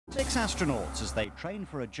6 astronauts as they train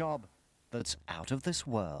for a job that's out of this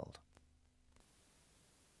world.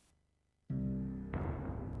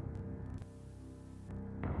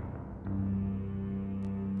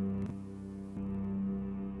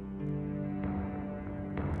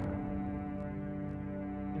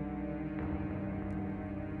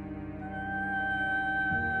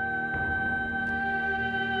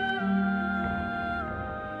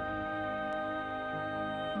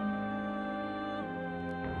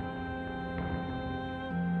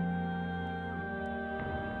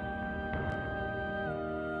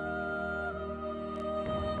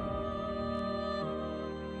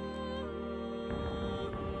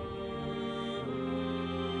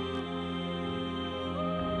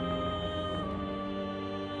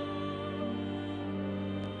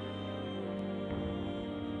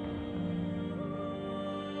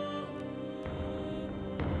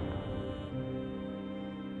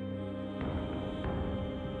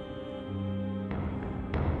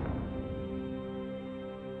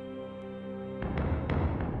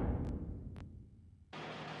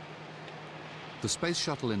 The Space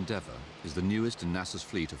Shuttle Endeavour is the newest in NASA's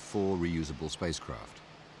fleet of 4 reusable spacecraft.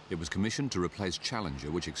 It was commissioned to replace Challenger,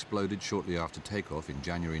 which exploded shortly after takeoff in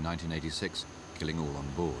January 1986, killing all on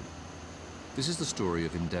board. This is the story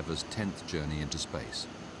of Endeavour's 10th journey into space,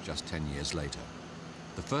 just 10 years later.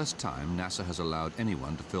 The first time NASA has allowed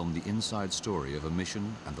anyone to film the inside story of a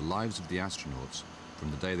mission and the lives of the astronauts from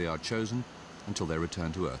the day they are chosen until they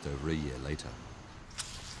return to Earth over a year later.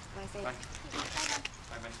 Bye. Bye.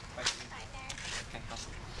 Bye. Okay,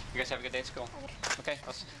 awesome. You guys have a good day at school. Okay,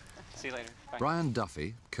 I'll see you later. Bye. Brian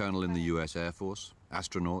Duffy, colonel in the US Air Force,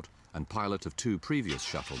 astronaut, and pilot of 2 previous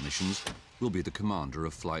shuttle missions, will be the commander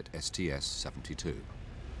of flight STS-72.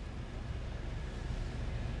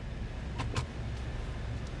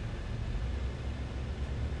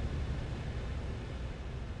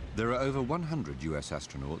 There are over 100 US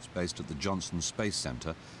astronauts based at the Johnson Space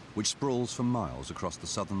Center, which sprawls for miles across the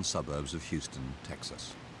southern suburbs of Houston,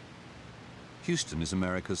 Texas. Houston is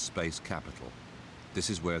America's space capital.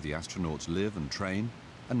 This is where the astronauts live and train,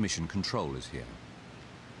 and mission control is here.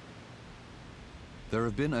 There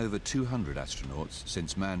have been over 200 astronauts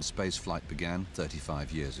since manned spaceflight began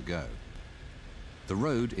 35 years ago. The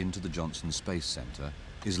road into the Johnson Space Center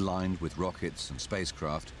is lined with rockets and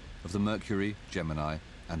spacecraft of the Mercury, Gemini,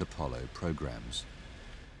 and Apollo programs.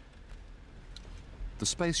 The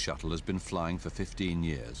Space Shuttle has been flying for 15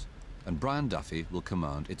 years, and Brian Duffy will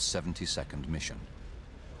command its 72nd mission.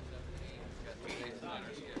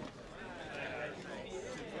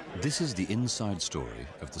 This is the inside story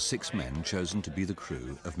of the 6 men chosen to be the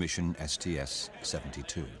crew of mission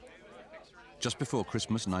STS-72. Just before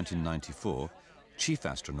Christmas 1994, Chief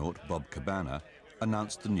Astronaut Bob Cabana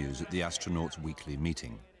announced the news at the astronauts' weekly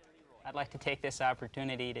meeting. I'd like to take this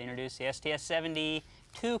opportunity to introduce the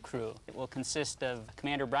STS-72 crew. It will consist of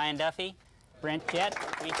Commander Brian Duffy, Brent, Jett,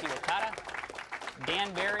 Koichi, Wakata,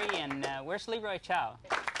 Dan Barry, and where's Leroy, Chow?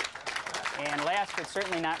 And last but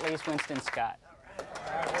certainly not least, Winston Scott.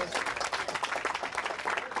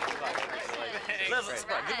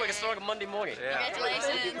 Good way to start a Monday morning. Yeah.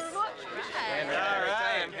 Congratulations. All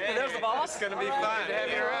right. Hey, there's the boss. It's going to be fun. Good to have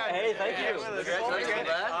you around. Hey, thank you. Congratulations.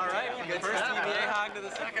 All right. Good first TVA hog to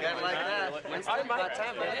the second one. Like that. Winston, about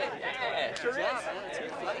time, man. Yeah, sure is.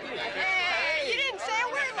 Hey, you didn't say a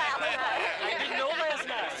word last night. I didn't know last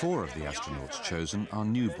night. 4 of the astronauts chosen are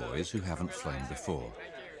new boys who haven't flown before,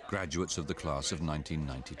 graduates of the class of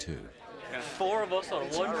 1992. 4 of us on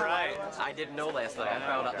one ride. I didn't know last night. I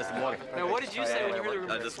found out this morning. Now, what did you say when you really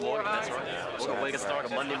remember this morning? That's right. What a way to start a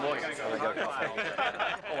Monday morning. Oh, I gotta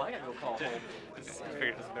go call home.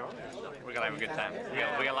 We're gonna have a good time.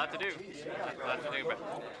 We got a lot to do.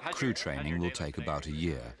 Crew training will take about a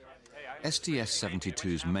year.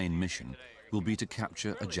 STS-72's main mission will be to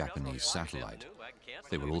capture a Japanese satellite.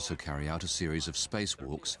 They will also carry out a series of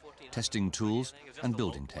spacewalks, testing tools and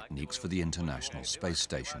building techniques for the International Space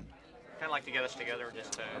Station. Kind of like to get us together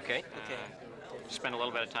just to spend a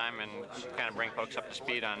little bit of time and kind of bring folks up to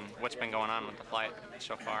speed on what's been going on with the flight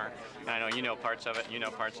so far. And I know you know parts of it, you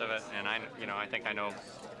know parts of it, and I think I know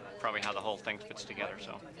probably how the whole thing fits together.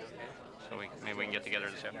 So maybe we can get together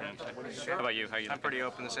this afternoon. Sure. How about you? How you? I'm pretty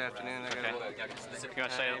open this afternoon. Okay. You want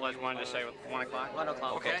to say? Let's just say 1 o'clock. 1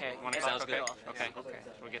 o'clock. Okay. 1 o'clock. Sounds good. Okay. So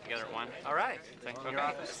we'll get together at 1. All right. Okay. In your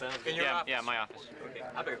office. Sounds good. Yeah, my office. Okay.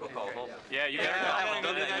 I better go call home. Yeah, you better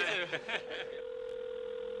go do that too.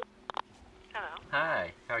 Hello.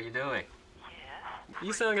 Hi. How are you doing? Yes.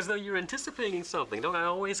 You sound as though you're anticipating something. Don't I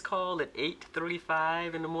always call at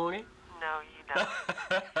 8:35 in the morning? No, you don't.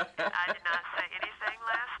 I did not say anything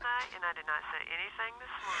last night, and I did not say anything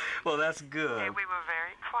this morning. Well, that's good. And we were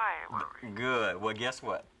very quiet. Good. Well, guess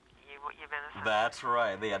what? You've been That's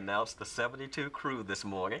right. They announced the 72 crew this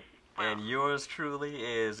morning, and yours truly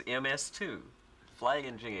is MS2, flight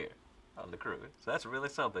engineer on the crew. So that's really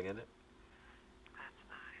something, isn't it? That's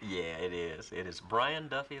nice. Yeah, it is. It is. Brian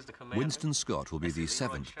Duffy is the commander. Winston Scott will be the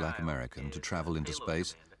 7th black American to travel into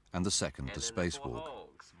space and the 2nd to spacewalk.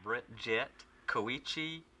 Brent, Jett,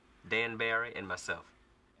 Koichi, Dan Barry, and myself.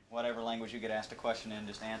 Whatever language you get asked a question in,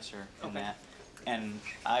 just answer in that. And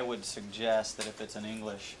I would suggest that if it's in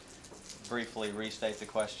English, briefly restate the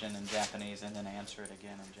question in Japanese and then answer it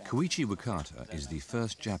again in Japanese. Koichi Wakata is the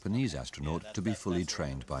first Japanese astronaut to be fully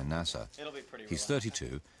trained by NASA. He's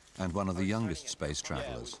 32 and one of the youngest space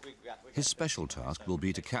travelers. His special task will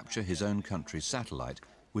be to capture his own country's satellite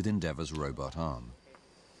with Endeavour's robot arm.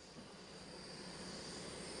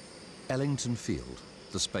 Ellington Field,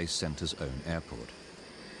 the Space Centre's own airport.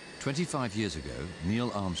 25 years ago,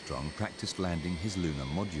 Neil Armstrong practiced landing his lunar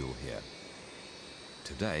module here.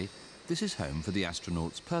 Today, this is home for the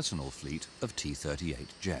astronauts' personal fleet of T-38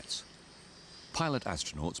 jets. Pilot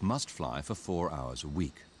astronauts must fly for 4 hours a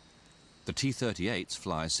week. The T-38s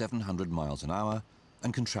fly 700 miles an hour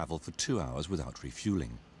and can travel for 2 hours without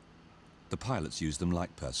refueling. The pilots use them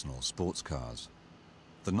like personal sports cars.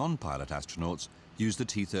 The non-pilot astronauts use the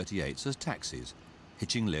T-38s as taxis,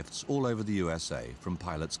 hitching lifts all over the USA from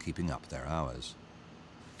pilots keeping up their hours.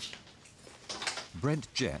 Brent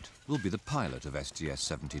Jett will be the pilot of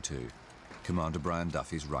STS-72, Commander Brian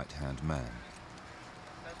Duffy's right-hand man.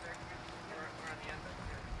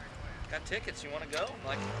 Got tickets, you want to go?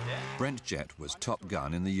 Brent Jett was top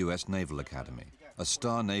gun in the US Naval Academy, a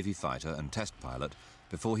star Navy fighter and test pilot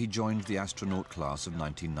before he joined the astronaut class of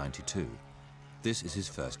 1992. This is his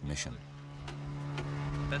first mission.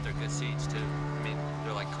 I bet they're good seats, too. I mean,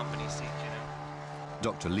 they're like company seats, you know?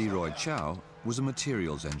 Dr. Leroy Chow was a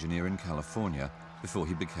materials engineer in California before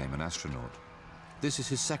he became an astronaut. This is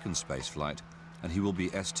his second space flight, and he will be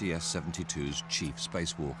STS-72's chief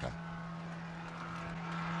spacewalker.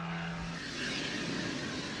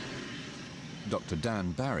 Dr.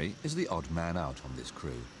 Dan Barry is the odd man out on this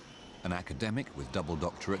crew. An academic with double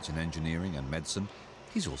doctorates in engineering and medicine,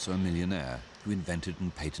 he's also a millionaire who invented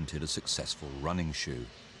and patented a successful running shoe.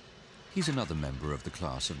 He's another member of the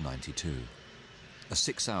class of '92. A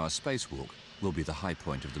 6-hour spacewalk will be the high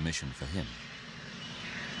point of the mission for him.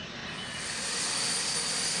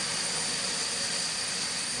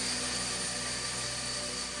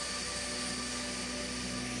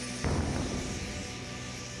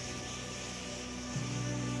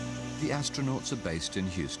 The astronauts are based in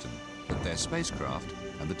Houston, but their spacecraft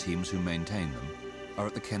and the teams who maintain them are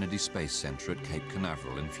at the Kennedy Space Center at Cape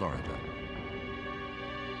Canaveral in Florida.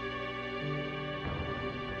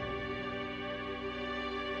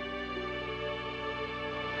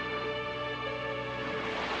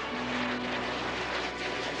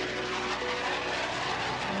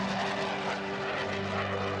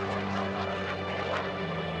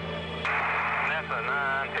 NASA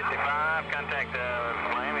 955, contact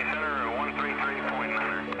Miami Center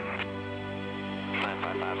 133.9.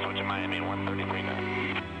 955, switch to Miami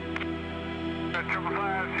 133.9.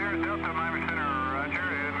 555, Sierra Delta, Miami Center, Roger,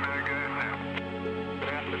 and good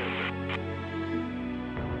afternoon.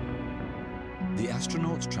 The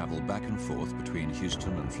astronauts travel back and forth between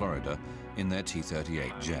Houston and Florida in their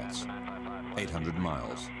T-38 jets, 800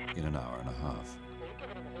 miles in an hour and a half.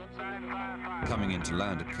 Coming in to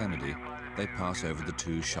land at Kennedy, they pass over the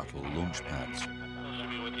 2 shuttle launch pads. Should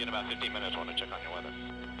be with you in about 15 minutes. Want to check on your weather.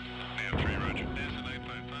 Bam 3, Roger. NASA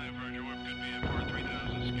 955, Roger. Warp good VF 43000.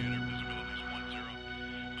 Scanner visibility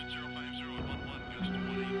is 10. 1050 and 11. Gust to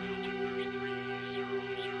 18.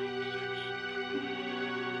 Altimeter 3006.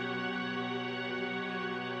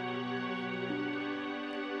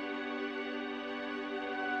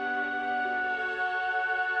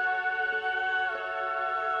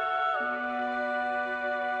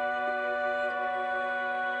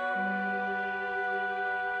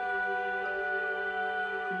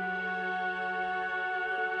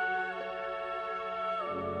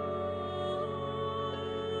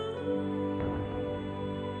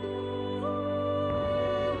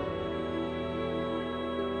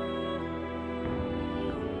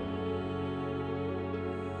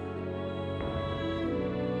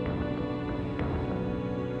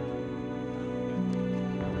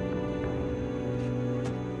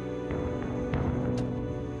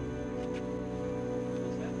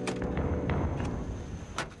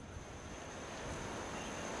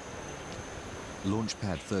 Launch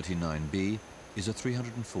Pad 39B is a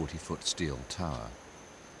 340-foot steel tower.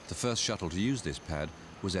 The first shuttle to use this pad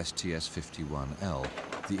was STS-51L,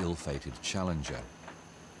 the ill-fated Challenger.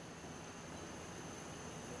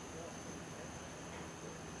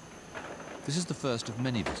 This is the first of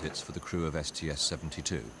many visits for the crew of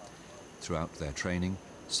STS-72. Throughout their training,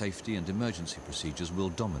 safety and emergency procedures will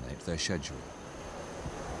dominate their schedule.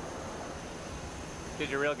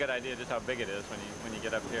 Gives you a real good idea just how big it is when you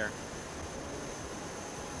get up here.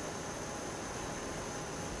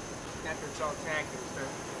 After it's all tanked, it'll start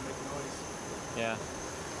to make noise. Yeah.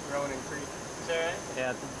 Growing and creep. Is that right?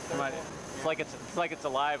 Yeah, it's like it's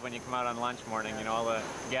alive when you come out on lunch morning. You know, all the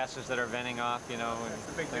gases that are venting off. You know. That's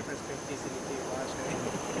the big difference between TCDT and launch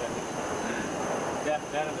day. That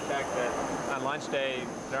and the fact that on lunch day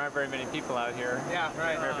there aren't very many people out here. Yeah,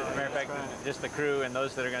 right. As a matter of fact, just the crew and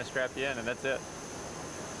those that are going to strap you in, and that's it.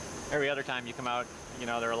 Every other time you come out, you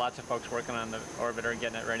know, there are lots of folks working on the orbiter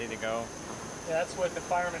getting it ready to go. Yeah, that's what the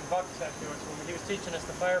fireman Buck said to us when he was teaching us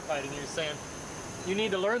the firefighting. He was saying, you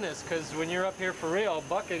need to learn this because when you're up here for real,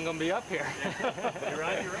 Buck ain't going to be up here. You're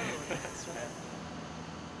on your own. That's right.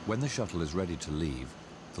 When the shuttle is ready to leave,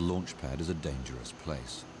 the launch pad is a dangerous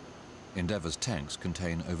place. Endeavour's tanks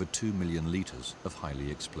contain over 2 million litres of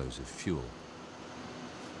highly explosive fuel.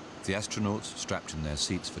 The astronauts, strapped in their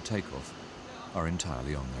seats for takeoff, are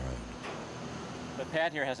entirely on their own. The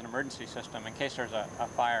pad here has an emergency system in case there's a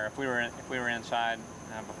fire. If we were inside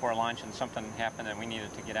before lunch and something happened and we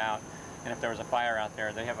needed to get out, and if there was a fire out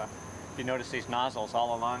there, they have if you notice these nozzles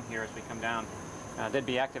all along here as we come down, they'd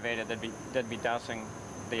be activated. They'd be dousing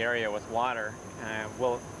the area with water.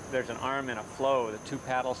 There's an arm and a flow, the two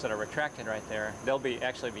paddles that are retracted right there. They'll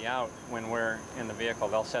actually be out when we're in the vehicle.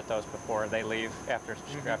 They'll set those before they leave after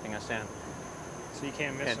strapping us in. So you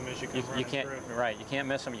can't miss them as you come running through. Right, you can't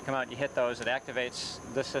miss them. You come out, you hit those, it activates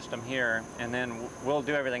this system here, and then we'll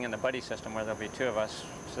do everything in the buddy system where there'll be two of us,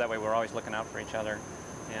 so that way we're always looking out for each other.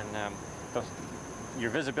 And your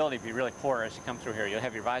visibility will be really poor as you come through here. You'll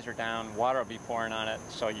have your visor down, water will be pouring on it,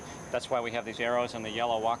 so that's why we have these arrows and the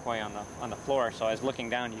yellow walkway on the floor, so as looking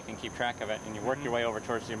down you can keep track of it, and you work your way over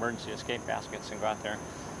towards the emergency escape baskets and go out there.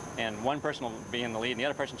 And one person will be in the lead, and the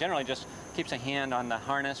other person generally just keeps a hand on the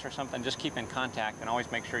harness or something. Just keep in contact, and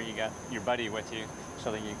always make sure you got your buddy with you,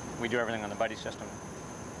 so that we do everything on the buddy system.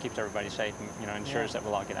 Keeps everybody safe, and ensures that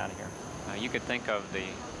we'll all get out of here. You could think of the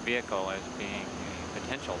vehicle as being a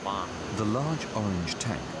potential bomb. The large orange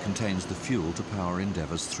tank contains the fuel to power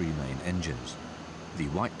Endeavour's 3 main engines. The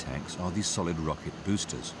white tanks are the solid rocket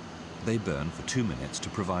boosters. They burn for 2 minutes to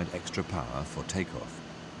provide extra power for takeoff.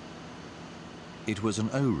 It was an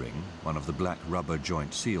O-ring, one of the black rubber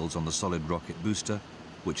joint seals on the solid rocket booster,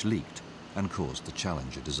 which leaked and caused the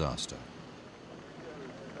Challenger disaster.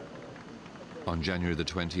 On January the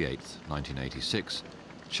 28th, 1986,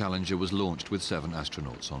 Challenger was launched with 7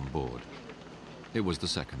 astronauts on board. It was the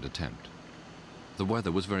second attempt. The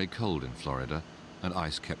weather was very cold in Florida, and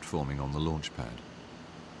ice kept forming on the launch pad.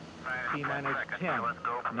 T-minus 10,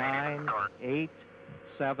 9, 8,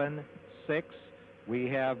 7, 6. We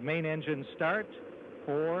have main engine start.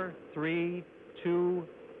 4, 3, 2,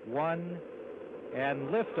 1, and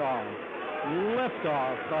liftoff.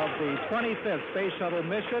 Liftoff of the 25th Space Shuttle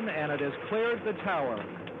mission, and it has cleared the tower.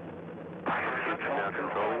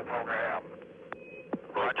 Control program.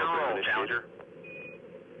 Roll, Challenger.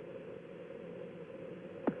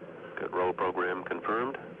 Good roll program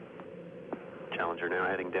confirmed. Challenger now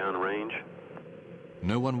heading downrange.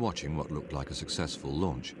 No one watching what looked like a successful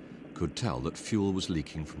launch could tell that fuel was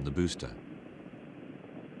leaking from the booster.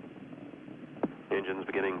 Engines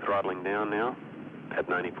beginning throttling down now at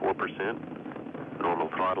 94%. Normal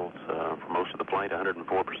throttles for most of the flight,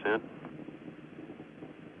 104%.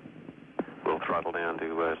 We'll throttle down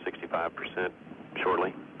to 65%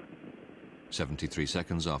 shortly. 73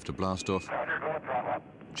 seconds after blastoff,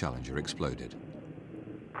 Challenger exploded.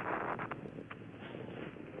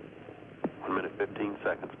 1 minute, 15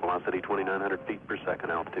 seconds. Velocity 2,900 feet per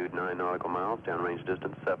second. Altitude 9 nautical miles. Downrange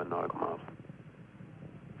distance 7 nautical miles.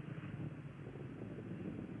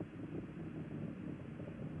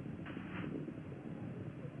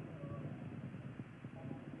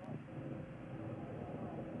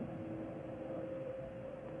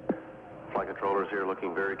 Flight controllers here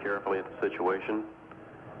looking very carefully at the situation.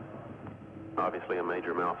 Obviously a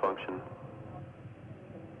major malfunction.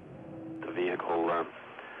 The vehicle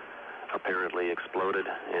apparently exploded,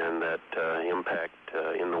 and that impact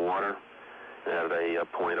in the water at a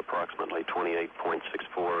point approximately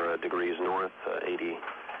 28.64 degrees north,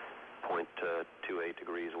 80.28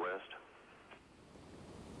 degrees west.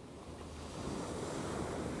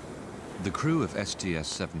 The crew of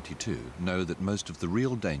STS-72 know that most of the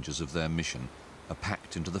real dangers of their mission are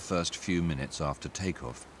packed into the first few minutes after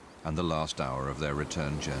takeoff and the last hour of their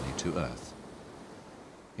return journey to Earth.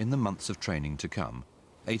 In the months of training to come,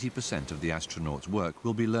 80% of the astronauts' work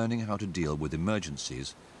will be learning how to deal with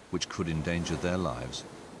emergencies which could endanger their lives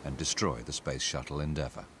and destroy the Space Shuttle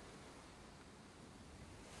Endeavour.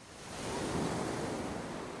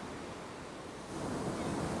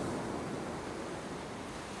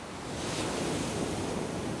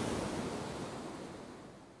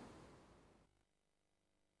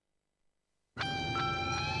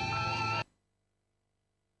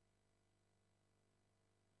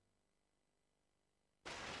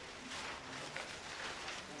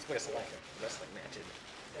 It's like a wrestling match, isn't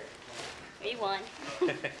We won.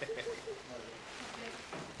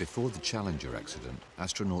 Before the Challenger accident,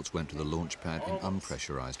 astronauts went to the launch pad in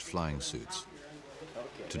unpressurized flying suits.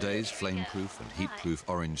 Today's flameproof and heat-proof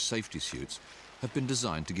orange safety suits have been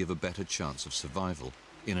designed to give a better chance of survival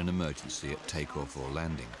in an emergency at takeoff or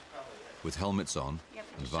landing. With helmets on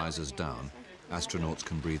and visors down, astronauts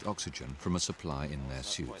can breathe oxygen from a supply in their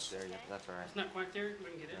suits. It's not quite there. We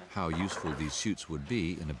can get in. How useful these suits would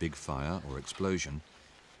be in a big fire or explosion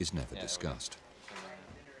is never discussed.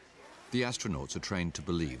 The astronauts are trained to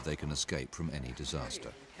believe they can escape from any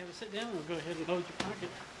disaster. Have a sit down and we'll go ahead and load your pocket.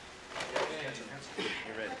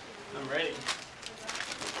 You're ready. I'm ready.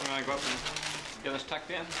 You want to go up and get us tucked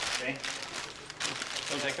in? Okay.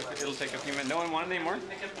 It'll take a few minutes. No one wanted any more?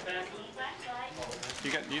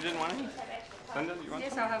 You didn't want any? Linda, you want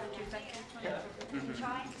Yes, some? I'll have a few seconds.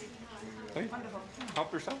 Hey,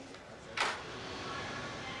 help yourself.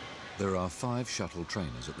 There are 5 shuttle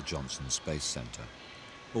trainers at the Johnson Space Center.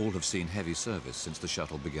 All have seen heavy service since the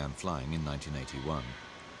shuttle began flying in 1981.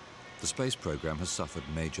 The space program has suffered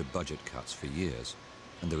major budget cuts for years,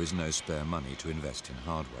 and there is no spare money to invest in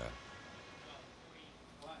hardware.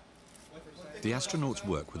 The astronauts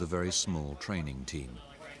work with a very small training team.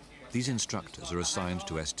 These instructors are assigned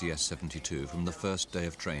to STS-72 from the first day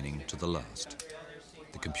of training to the last.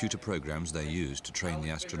 The computer programs they use to train the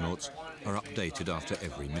astronauts are updated after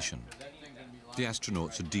every mission. The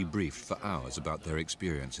astronauts are debriefed for hours about their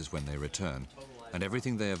experiences when they return, and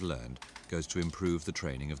everything they have learned goes to improve the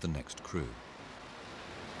training of the next crew.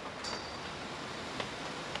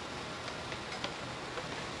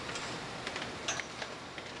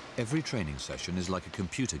 Every training session is like a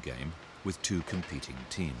computer game with 2 competing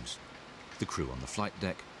teams. The crew on the flight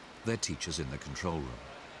deck, their teachers in the control room.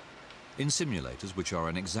 In simulators, which are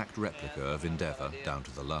an exact replica of Endeavour down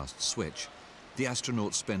to the last switch, the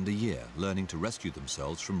astronauts spend a year learning to rescue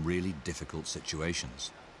themselves from really difficult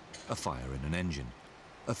situations. A fire in an engine,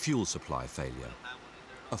 a fuel supply failure,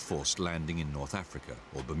 a forced landing in North Africa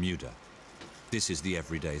or Bermuda. This is the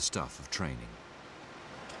everyday stuff of training.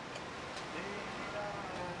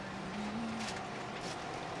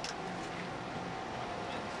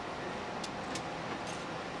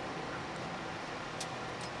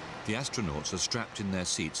 The astronauts are strapped in their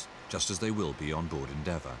seats just as they will be on board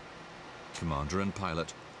Endeavour. Commander and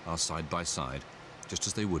pilot are side by side, just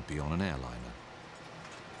as they would be on an airliner.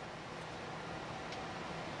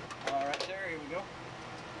 All right, there, here we go.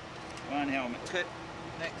 One helmet. Good.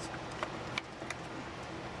 Next.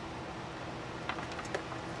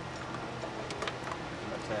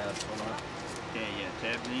 Tabs, hold on. Okay, yeah,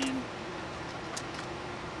 tabs in.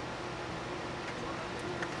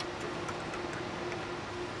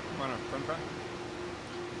 Want to front front?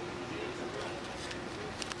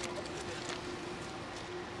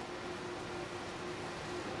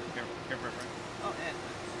 Careful. Oh, and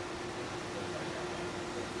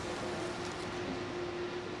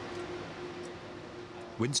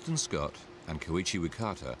Winston Scott and Koichi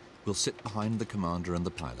Wakata will sit behind the commander and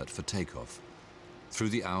the pilot for takeoff. Through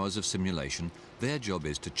the hours of simulation, their job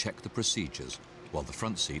is to check the procedures, while the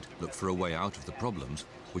front seat look for a way out of the problems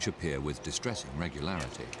which appear with distressing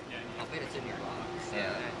regularity. I bet it's in your box.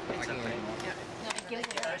 Yeah.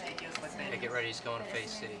 Get ready, it's going to Phase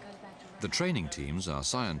C. The training teams are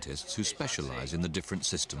scientists who specialize in the different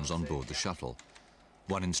systems on board the shuttle.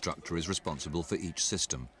 One instructor is responsible for each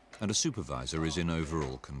system, and a supervisor is in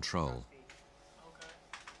overall control.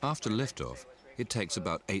 After liftoff, it takes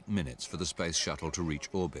about 8 minutes for the space shuttle to reach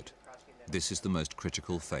orbit. This is the most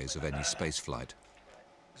critical phase of any space flight.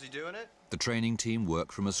 Is he doing it? The training team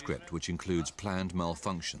work from a script which includes planned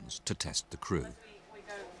malfunctions to test the crew. We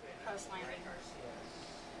go post-landing.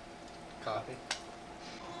 Copy.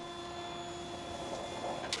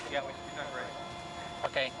 Yeah, we're done ready.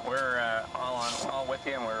 Okay, we're all with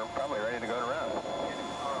you, and we're probably ready to go to run.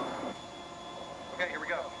 Okay, here we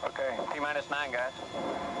go. Okay, T-minus 9, guys.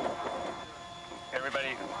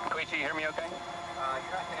 Everybody, Koichi, you hear me okay?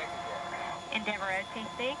 You're not connected yet. Endeavour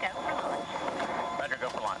OTC, go for launch. Roger, go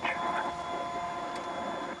for launch.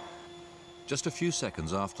 Just a few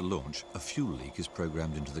seconds after launch, a fuel leak is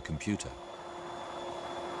programmed into the computer.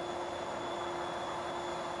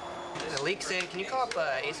 There's a leak saying, can you call up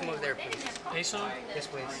ASOM over there, please? ASOM? Yes,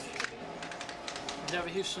 please. Denver,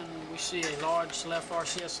 Houston, we see a large left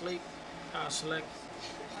RCS leak. Select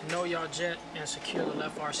know your jet and secure the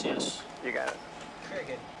left RCS. You got it. Very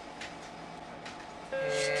good.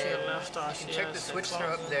 Secure And left you RCS. can check the switch throw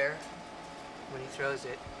up there when he throws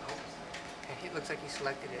it. Okay, it looks like he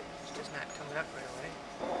selected it. It's just not coming up right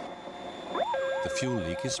away. The fuel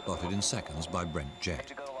leak is spotted in seconds by Brent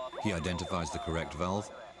Jett. He identifies the correct valve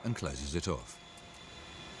and closes it off.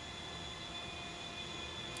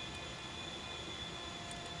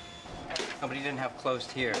 Oh, but he didn't have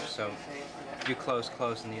closed here, so if you close,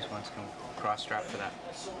 and these ones can cross-strap for that.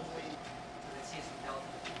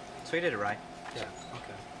 So he did it right. Yeah,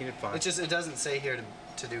 okay. He did fine. It doesn't say here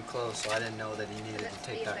to do close, so I didn't know that he needed to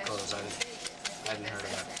take that close. I hadn't heard of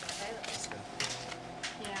that. That's good.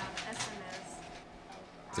 Yeah,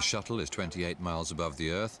 SMS. The shuttle is 28 miles above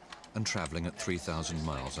the Earth and traveling at 3,000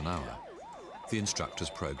 miles an hour. The instructors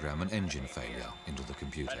program an engine failure into the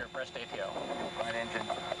computer. Roger, press ATO. Right engine.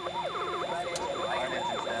 Right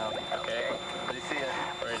engine's down. Okay. Do you see it?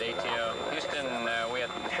 We're at ATO. Houston, we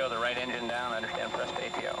have to show the right engine down. Understand, press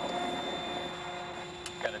ATO.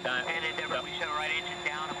 Got a time. And Endeavor, we show right engine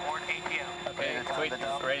down aboard ATO. Okay,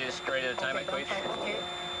 Koichi, ready to time it, Koichi?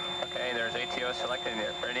 Okay, there's ATO selected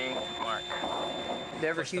here. Ready, mark.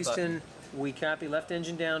 Endeavor, Houston, we copy left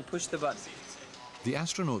engine down, push the button. The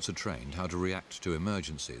astronauts are trained how to react to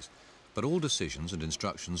emergencies, but all decisions and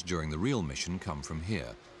instructions during the real mission come from here,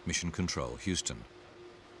 Mission Control, Houston.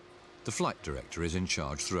 The flight director is in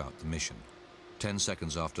charge throughout the mission. 10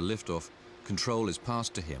 seconds after liftoff, control is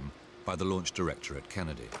passed to him by the launch director at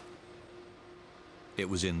Kennedy. It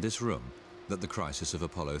was in this room that the crisis of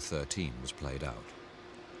Apollo 13 was played out.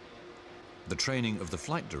 The training of the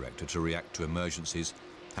flight director to react to emergencies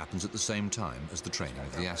happens at the same time as the training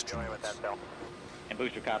of the astronauts. And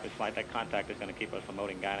booster copies flight, that contact is going to keep us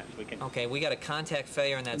promoting guidance. We can. Okay, we got a contact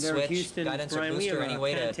failure on that Endeavor, switch. Houston, Guidance Brian, or we have booster, a any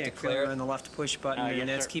way to contact declare failure it? on the left push button, Yes, and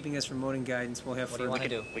that's sir. keeping us from promoting guidance. We'll have What do you want to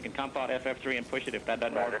do? We can comp out FF3 and push it. If that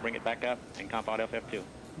doesn't work, bring it back up and comp out FF2.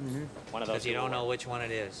 One of those. Because you don't know which one it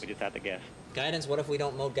is. We just have to guess. Guidance, what if we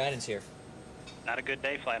don't mode guidance here? Not a good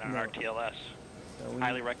day flight on RTLS.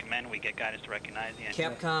 Highly recommend we get guidance to recognize the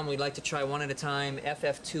engine. Capcom, we'd like to try one at a time.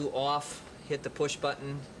 FF2 off, hit the push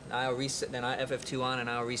button, I'll reset, then FF2 on, and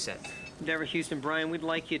I'll reset. Endeavor, Houston, Brian, we'd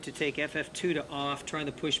like you to take FF2 to off, try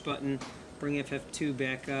the push button, bring FF2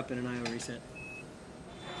 back up, and an IO reset.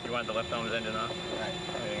 You want the left ohms engine off?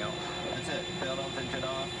 Right. Anything else? That's it. Failed ohms engine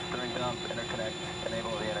off. During dump, interconnect.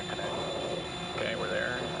 Enable the interconnect. Okay, we're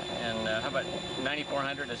there. And how about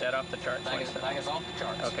 9400? Is that off the charts? Nine is off the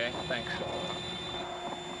charts. Okay, thanks.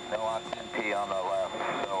 No oxygen P on the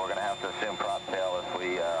left, so we're going to have to assume prop tail if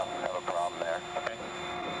we have a problem there. Okay.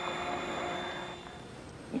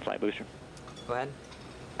 And flight booster. Go ahead.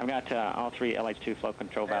 I've got all three LH2 flow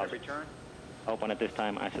control valves Return. open at this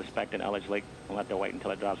time. I suspect an LH leak. We'll have to wait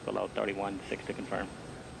until it drops below 31.6 to confirm.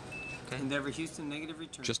 Okay. Endeavor, Houston, negative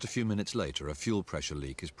return. Just a few minutes later, a fuel pressure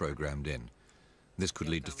leak is programmed in. This could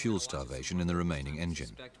lead to fuel starvation in the remaining engine.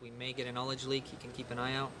 Suspect we may get an ullage leak. You can keep an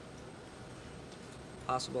eye out.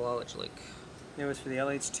 Possible ullage leak. That was for the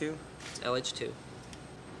LH2? It's LH2.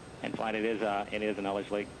 And flight, it is an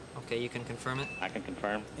LH leak. Okay, you can confirm it? I can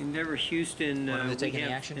confirm. Endeavor, Houston, Want him to take we any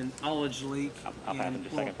have action? an ullage leak, I'll pass it and to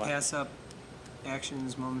we'll second flight. pass up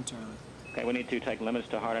actions momentarily. Okay, we need to take limits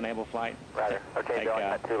to hard enable flight. Roger. Okay, Take, going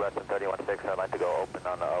at 2 less than 31.6. I'd like to go open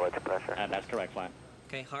on the LH pressure. That's correct, flight.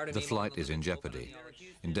 Okay, hard The flight is in jeopardy.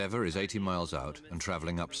 Endeavour is 80 miles out and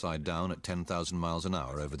travelling upside down at 10,000 miles an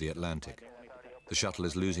hour over the Atlantic. The shuttle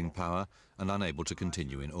is losing power and unable to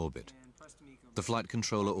continue in orbit. The flight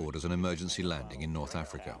controller orders an emergency landing in North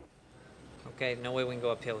Africa. Okay, no way we can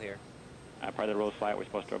go uphill here. Per the rules, flight, we're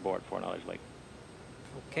supposed to abort for an LH leak.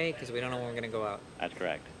 Okay, because we don't know when we're going to go out. That's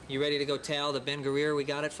correct. You ready to go tail the Ben Guerir? We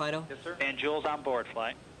got it, Fido? Yes, sir. And Jules on board,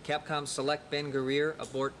 flight. Capcom, select Ben Guerir,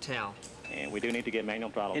 abort TAL. And we do need to get manual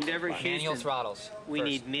throttles. Endeavor, Houston, Manual throttles. We first.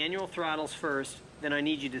 need manual throttles first, then I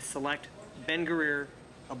need you to select Ben Guerir,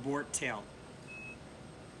 abort tail.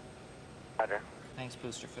 Roger. Thanks,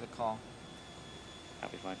 Booster, for the call.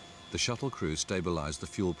 Copy, flight. The shuttle crew stabilise the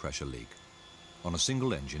fuel pressure leak. On a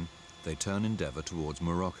single engine, they turn Endeavour towards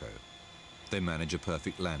Morocco. They manage a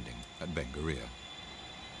perfect landing at Ben Guerir.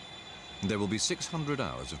 There will be 600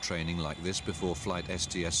 hours of training like this before flight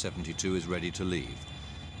STS-72 is ready to leave.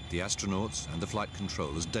 The astronauts and the flight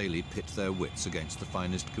controllers daily pit their wits against the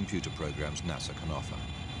finest computer programs NASA can offer.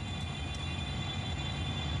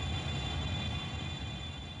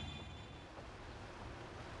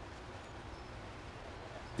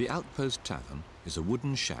 The Outpost Tavern is a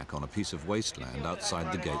wooden shack on a piece of wasteland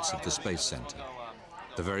outside the gates of the Space Center.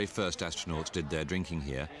 The very first astronauts did their drinking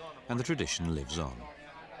here, and the tradition lives on.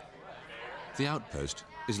 The Outpost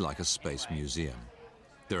is like a space museum.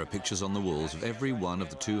 There are pictures on the walls of every one of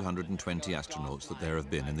the 220 astronauts that there have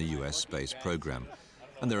been in the US space program,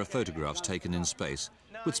 and there are photographs taken in space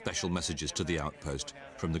with special messages to the Outpost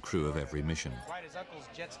from the crew of every mission.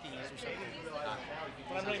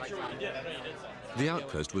 The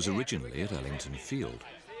Outpost was originally at Ellington Field,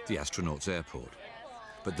 the astronauts' airport,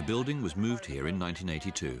 but the building was moved here in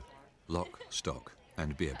 1982, lock, stock,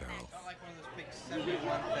 and beer barrel.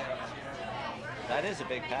 That is a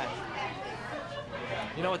big patch.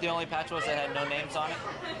 You know what the only patch was that had no names on it?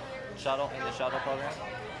 Shuttle, in the Shuttle program?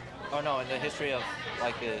 Oh no, in the history of,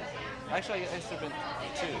 like, the... Actually, I guess there have been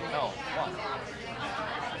two. No, one.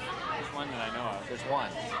 There's one that I know of. There's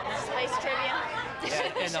one. Space trivia?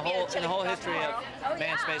 Yeah, in the whole history of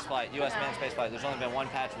manned spaceflight, U.S. manned spaceflight, there's only been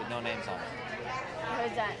one patch with no names on it.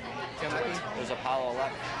 Who's that? It was Apollo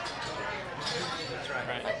 11. That's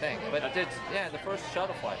right. I think. But it did, yeah, the first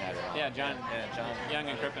shuttle flight had it on. Yeah, John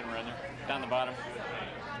Young and Crippen were in there, down the bottom.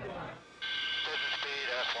 Distance speed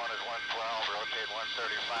S1 is 112, rotate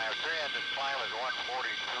 135. 3-engine climb is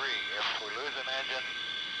 143. If we lose an engine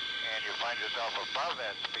and you find yourself above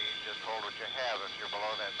that speed, just hold what you have. If you're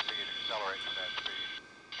below that speed, accelerate to that speed.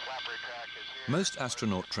 Flappery track is here. Most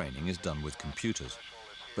astronaut training is done with computers,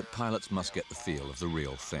 but pilots must get the feel of the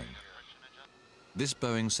real thing. This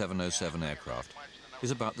Boeing 707 aircraft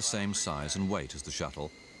is about the same size and weight as the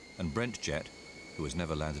Shuttle, and Brent Jett, who has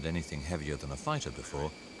never landed anything heavier than a fighter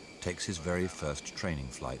before, takes his very first training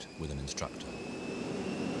flight with an instructor.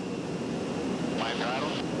 My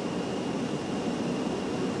throttle.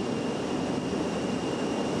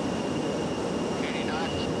 80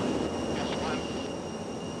 knots. S1.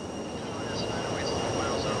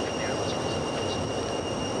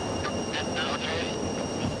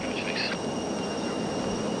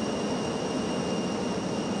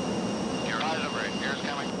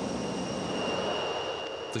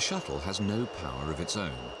 The Shuttle has no power of its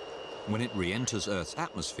own. When it re-enters Earth's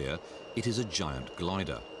atmosphere, it is a giant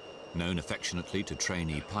glider, known affectionately to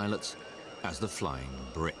trainee pilots as the Flying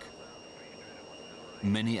Brick.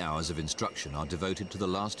 Many hours of instruction are devoted to the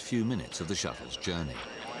last few minutes of the Shuttle's journey.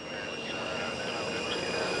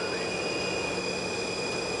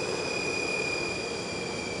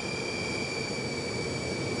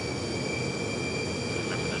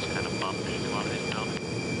 That's kind of bumpy. Come on, it's down.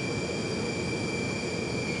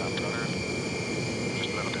 Just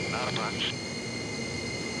a little bit, not a bunch.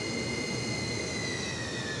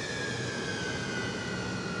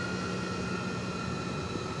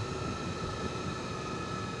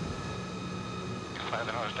 Fly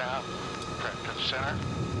the nose down, press to the center.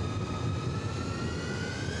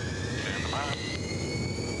 Stand the bottom.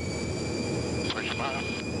 Switch the bottom.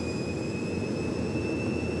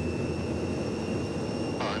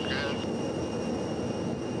 Oh, it's good.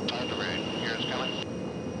 Time to ready. Gears coming.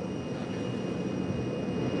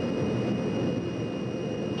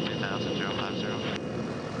 3050.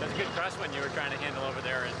 That's a good crosswind you were trying to handle over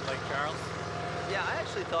there in Lake Charles. Yeah, I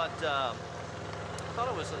actually thought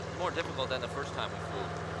it was more difficult than the first time we flew.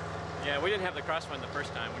 Yeah, we didn't have the crosswind the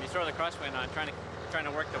first time. When you throw the crosswind on, trying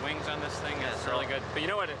to work the wings on this thing, it's really good. But you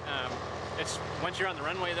know what? It's once you're on the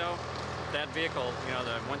runway though, that vehicle, you know,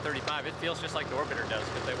 the 135, it feels just like the Orbiter does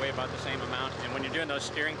because they weigh about the same amount. And when you're doing those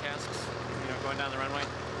steering tasks, you know, going down the runway,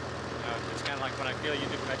 it's kind of like when I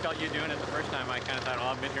felt you doing it the first time. I kind of thought, oh,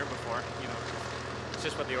 I've been here before. You know, it's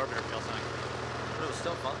just what the Orbiter feels like. But it was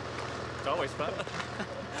still fun. It's always fun.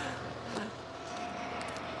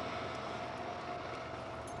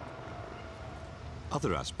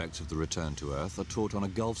 Other aspects of the return to Earth are taught on a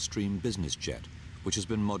Gulfstream business jet, which has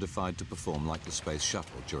been modified to perform like the Space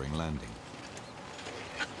Shuttle during landing.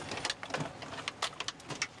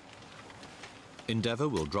 Endeavour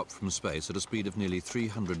will drop from space at a speed of nearly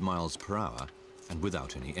 300 miles per hour and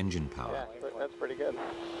without any engine power. Yeah, that's pretty good.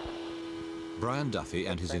 Brian Duffy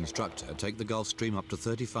and his instructor take the Gulfstream up to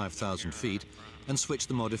 35,000 feet and switch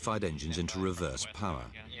the modified engines into reverse power.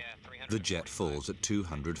 The jet falls at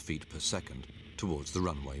 200 feet per second towards the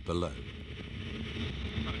runway below.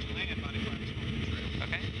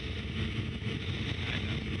 Okay.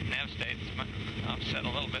 Nav state's offset a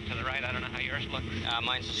little bit to the right. I don't know how yours looks.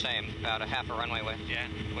 Mine's the same, about a half a runway away. Yeah.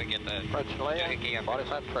 We get the doohickey up. Body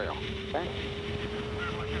side trail. Okay.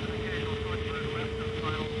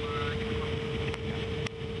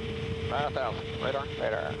 $5,000. Radar.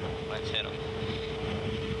 Radar. Let's hit them.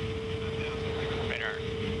 Radar.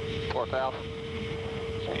 4,000.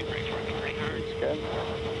 Speed brake's working pretty hard. It's good.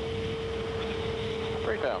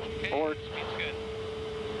 3,000. Boards.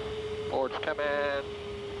 Boards come in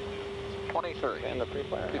 23. And the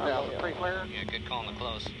pre-flare. 2,000 pre-flare. Yeah, good call on the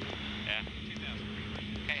close. Yeah. 2,000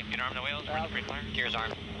 pre-flare. Okay, you can arm the wheels for the pre-flare. Gears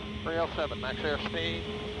armed. 307, max airspeed.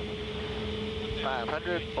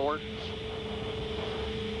 500, boards.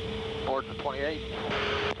 Boards at 28.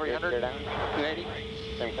 300, 280.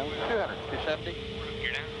 Same coming. 200, 270.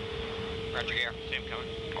 Gear down. Roger gear. Same coming.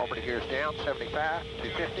 Orbital gears down, 75,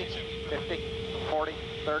 250, 50, 40,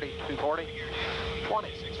 30, 240, 20,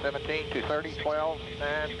 17, 230, 12,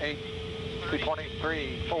 9, 8, 220,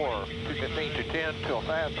 3, 4, 215, 210,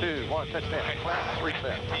 205, 2, 1, touchdown, flat,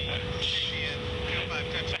 reset.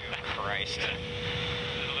 Christ.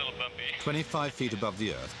 25 feet above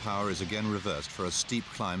the Earth, power is again reversed for a steep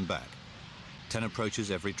climb back. 10 approaches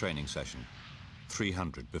every training session,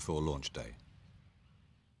 300 before launch day.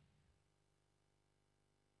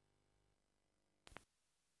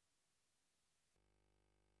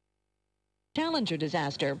 Challenger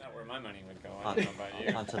disaster. Not where my money would go. I don't know about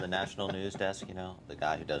you. Onto the national news desk, you know, the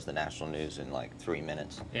guy who does the national news in like 3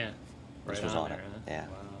 minutes. Yeah. This Right was on on there, it. huh? Yeah.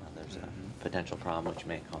 There's a potential problem which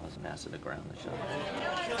may cause NASA to ground the shuttle.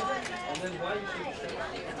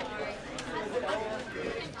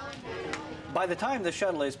 By the time the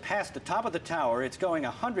shuttle is past the top of the tower, it's going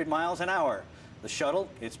 100 miles an hour. The shuttle,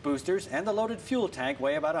 its boosters, and the loaded fuel tank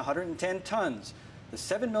weigh about 110 tons. The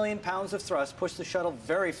 7 million pounds of thrust push the shuttle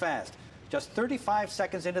very fast. Just 35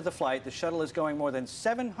 seconds into the flight, the shuttle is going more than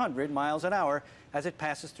 700 miles an hour as it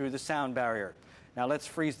passes through the sound barrier. Now let's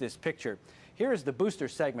freeze this picture. Here is the booster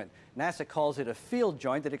segment. NASA calls it a field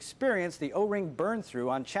joint that experienced the O-ring burn-through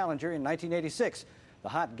on Challenger in 1986. The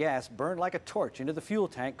hot gas burned like a torch into the fuel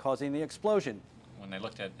tank, causing the explosion. When they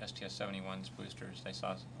looked at STS-71's boosters, they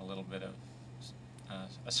saw a little bit of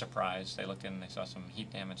a surprise. They looked in and they saw some heat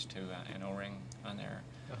damage to an O-ring on there.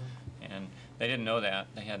 And they didn't know that.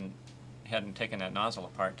 They hadn't taken that nozzle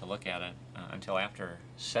apart to look at it until after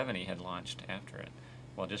 70 had launched after it.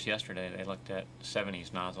 Well, just yesterday they looked at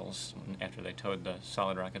 70's nozzles after they towed the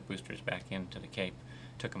solid rocket boosters back into the Cape,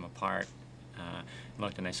 took them apart,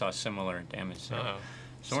 looked, and they saw similar damage. So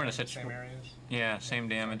we're in a situation. Same areas? Yeah, same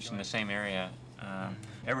damage in the same area.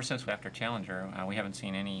 Ever since after Challenger, we haven't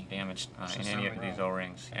seen any damage in any of these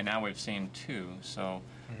O-rings, and now we've seen 2. So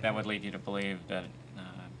that would lead you to believe that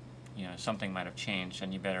you know, something might have changed,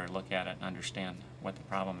 and you better look at it and understand what the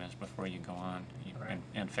problem is before you go on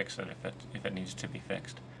and fix it if it needs to be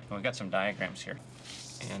fixed. And we've got some diagrams here,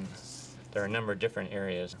 and there are a number of different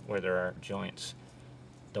areas where there are joints.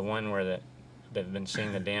 The one where they've been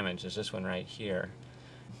seeing the damage is this one right here.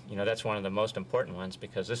 You know, that's one of the most important ones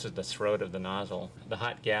because this is the throat of the nozzle. The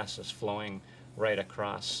hot gas is flowing right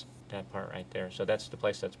across that part right there, so that's the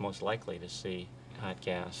place that's most likely to see hot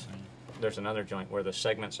gas. There's another joint where the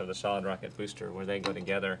segments of the solid rocket booster, where they go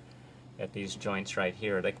together at these joints right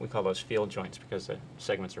here. We call those field joints because the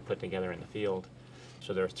segments are put together in the field.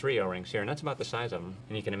 So there are 3 O-rings here, and that's about the size of them.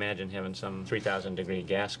 And you can imagine having some 3,000 degree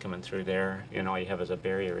gas coming through there, and all you have as a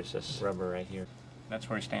barrier is this rubber right here. That's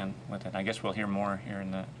where we stand with it. I guess we'll hear more here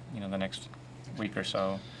in the next week or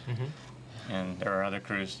so. And there are other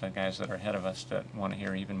crews, the guys that are ahead of us, that want to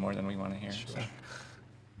hear even more than we want to hear. Sure. So.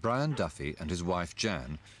 Brian Duffy and his wife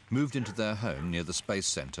Jan moved into their home near the Space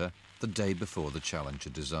Center the day before the Challenger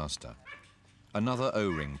disaster. Another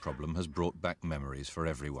O-ring problem has brought back memories for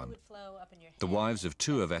everyone. The wives of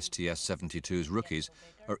 2 of STS-72's rookies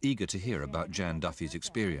are eager to hear about Jan Duffy's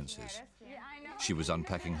experiences. She was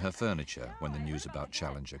unpacking her furniture when the news about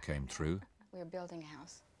Challenger came through. We were building a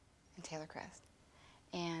house in Taylor Crest,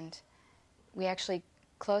 and we actually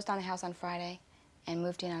closed on the house on Friday and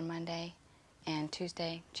moved in on Monday, and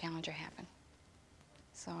Tuesday, Challenger happened.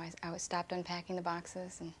 So I stopped unpacking the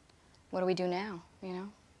boxes, and what do we do now, you know?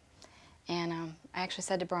 And I actually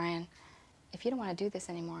said to Brian, if you don't want to do this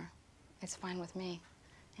anymore, it's fine with me.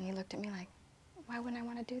 And he looked at me like, why wouldn't I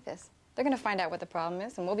want to do this? They're going to find out what the problem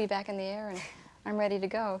is, and we'll be back in the air, and I'm ready to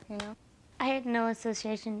go, you know? I had no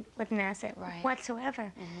association with NASA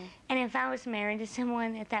whatsoever. And if I was married to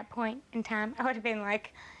someone at that point in time, I would have been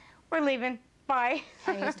like, we're leaving, bye.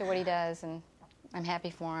 I'm used to what he does, and I'm happy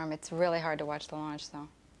for him. It's really hard to watch the launch, though.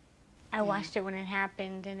 I watched it when it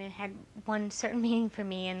happened, and it had one certain meaning for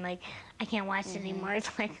me, and like, I can't watch it anymore.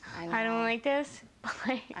 It's like, I don't like this.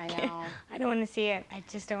 Like, I know. I don't want to see it. I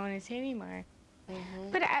just don't want to see it anymore.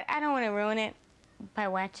 But I don't want to ruin it by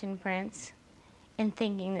watching Brent and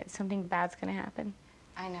thinking that something bad's going to happen.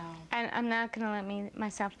 I know. And I'm not going to let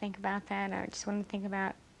myself think about that. I just want to think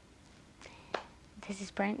about, this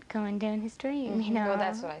is Brent going down his dream, you know. Well,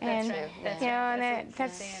 that's what I think.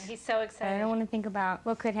 That's he's so excited. I don't want to think about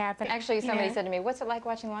what could happen. Actually, somebody said to me, what's it like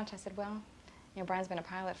watching launch? I said, well, You know, Brian's been a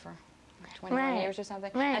pilot for 21 years or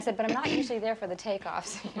something. Right. I said, but I'm not usually there for the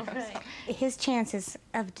takeoffs. You know, so. His chances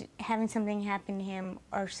of having something happen to him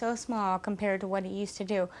are so small compared to what he used to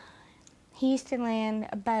do. He used to land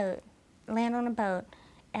on a boat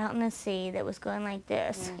out in the sea that was going like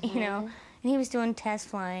this, you know, and he was doing test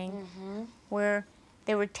flying where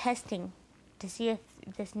they were testing to see if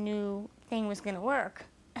this new thing was going to work.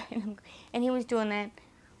 And he was doing that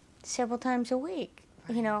several times a week,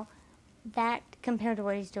 you know. That compared to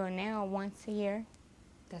what he's doing now, once a year.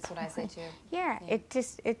 That's what I say too. Yeah, it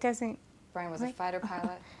doesn't. Brian was a fighter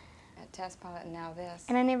pilot, a test pilot, and now this.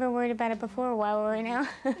 And I never worried about it before. Why worry now?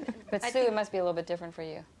 But Sue, it must be a little bit different for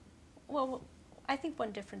you. Well, I think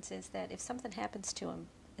one difference is that if something happens to him,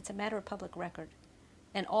 it's a matter of public record,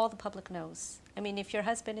 and all the public knows. I mean, if your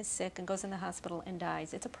husband is sick and goes in the hospital and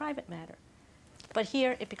dies, it's a private matter. But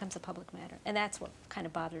here, it becomes a public matter, and that's what kind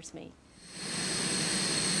of bothers me.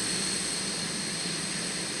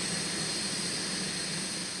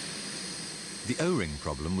 The O-ring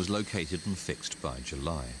problem was located and fixed by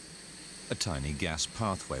July. A tiny gas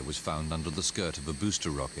pathway was found under the skirt of a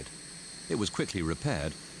booster rocket. It was quickly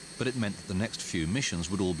repaired, but it meant that the next few missions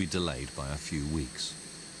would all be delayed by a few weeks.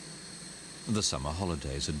 The summer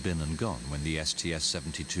holidays had been and gone when the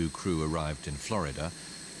STS-72 crew arrived in Florida,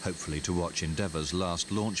 hopefully to watch Endeavour's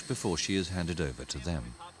last launch before she is handed over to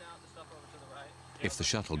them. If the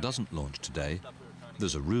shuttle doesn't launch today,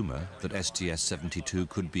 there's a rumour that STS-72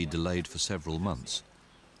 could be delayed for several months,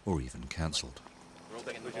 or even cancelled.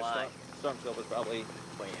 Storm scope was probably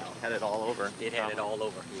had it all over. It had it all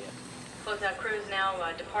over, yeah. Closeout crews now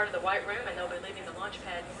departed the White Room, and they'll be leaving the launch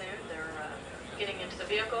pad soon. They're getting into the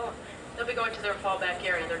vehicle. They'll be going to their fallback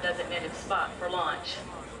area, their designated spot for launch.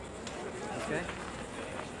 Okay.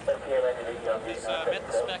 It's met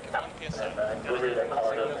the spec of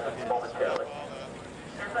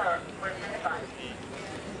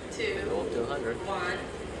 2, 1.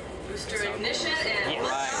 Booster ignition and... Yes.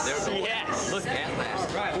 Right, there's a... Yes! Look at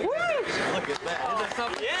that. Right. Woo! Look at that. Isn't that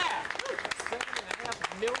something? Yeah!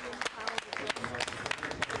 7.5 million pounds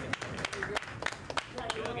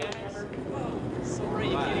of... Sorry,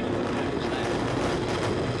 you can't even manage that.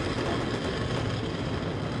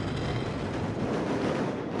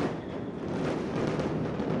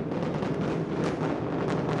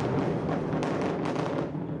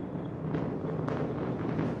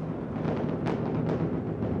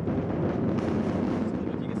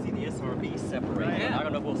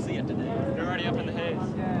 We'll see it today. They're already up in the haze.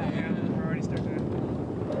 Yeah, we're already starting to...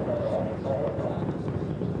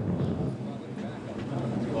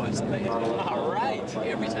 Oh, it's amazing. All right.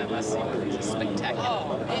 Every time I see it, it's just spectacular.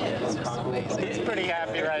 Oh, man, it's just amazing. He's pretty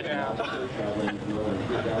happy right now.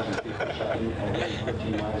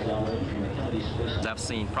 I've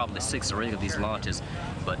seen probably 6 or 8 of these launches,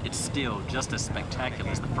 but it's still just as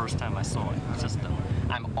spectacular as the first time I saw it. It's just,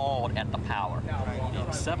 I'm awed at the power.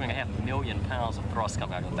 7.5 million pounds of thrust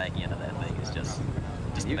coming out of the back end of that thing. It's just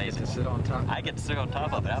amazing. You get to sit on top. I get to sit on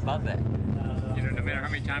top of it. How about that? You know, no matter how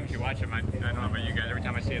many times you watch them, I don't know about you guys, every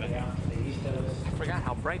time I see it, I forgot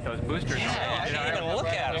how bright those boosters are. I didn't even look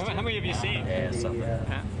at them. How many have you seen? Yeah, something.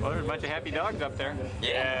 Well, there's a bunch of happy dogs up there.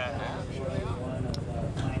 Yeah.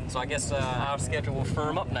 So I guess our schedule will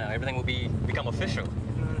firm up now. Everything will become official.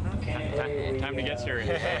 Time to get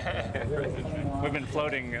serious. We've been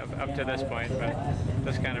floating up to this point, but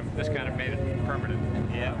this kind of made it permanent.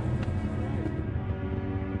 Yeah.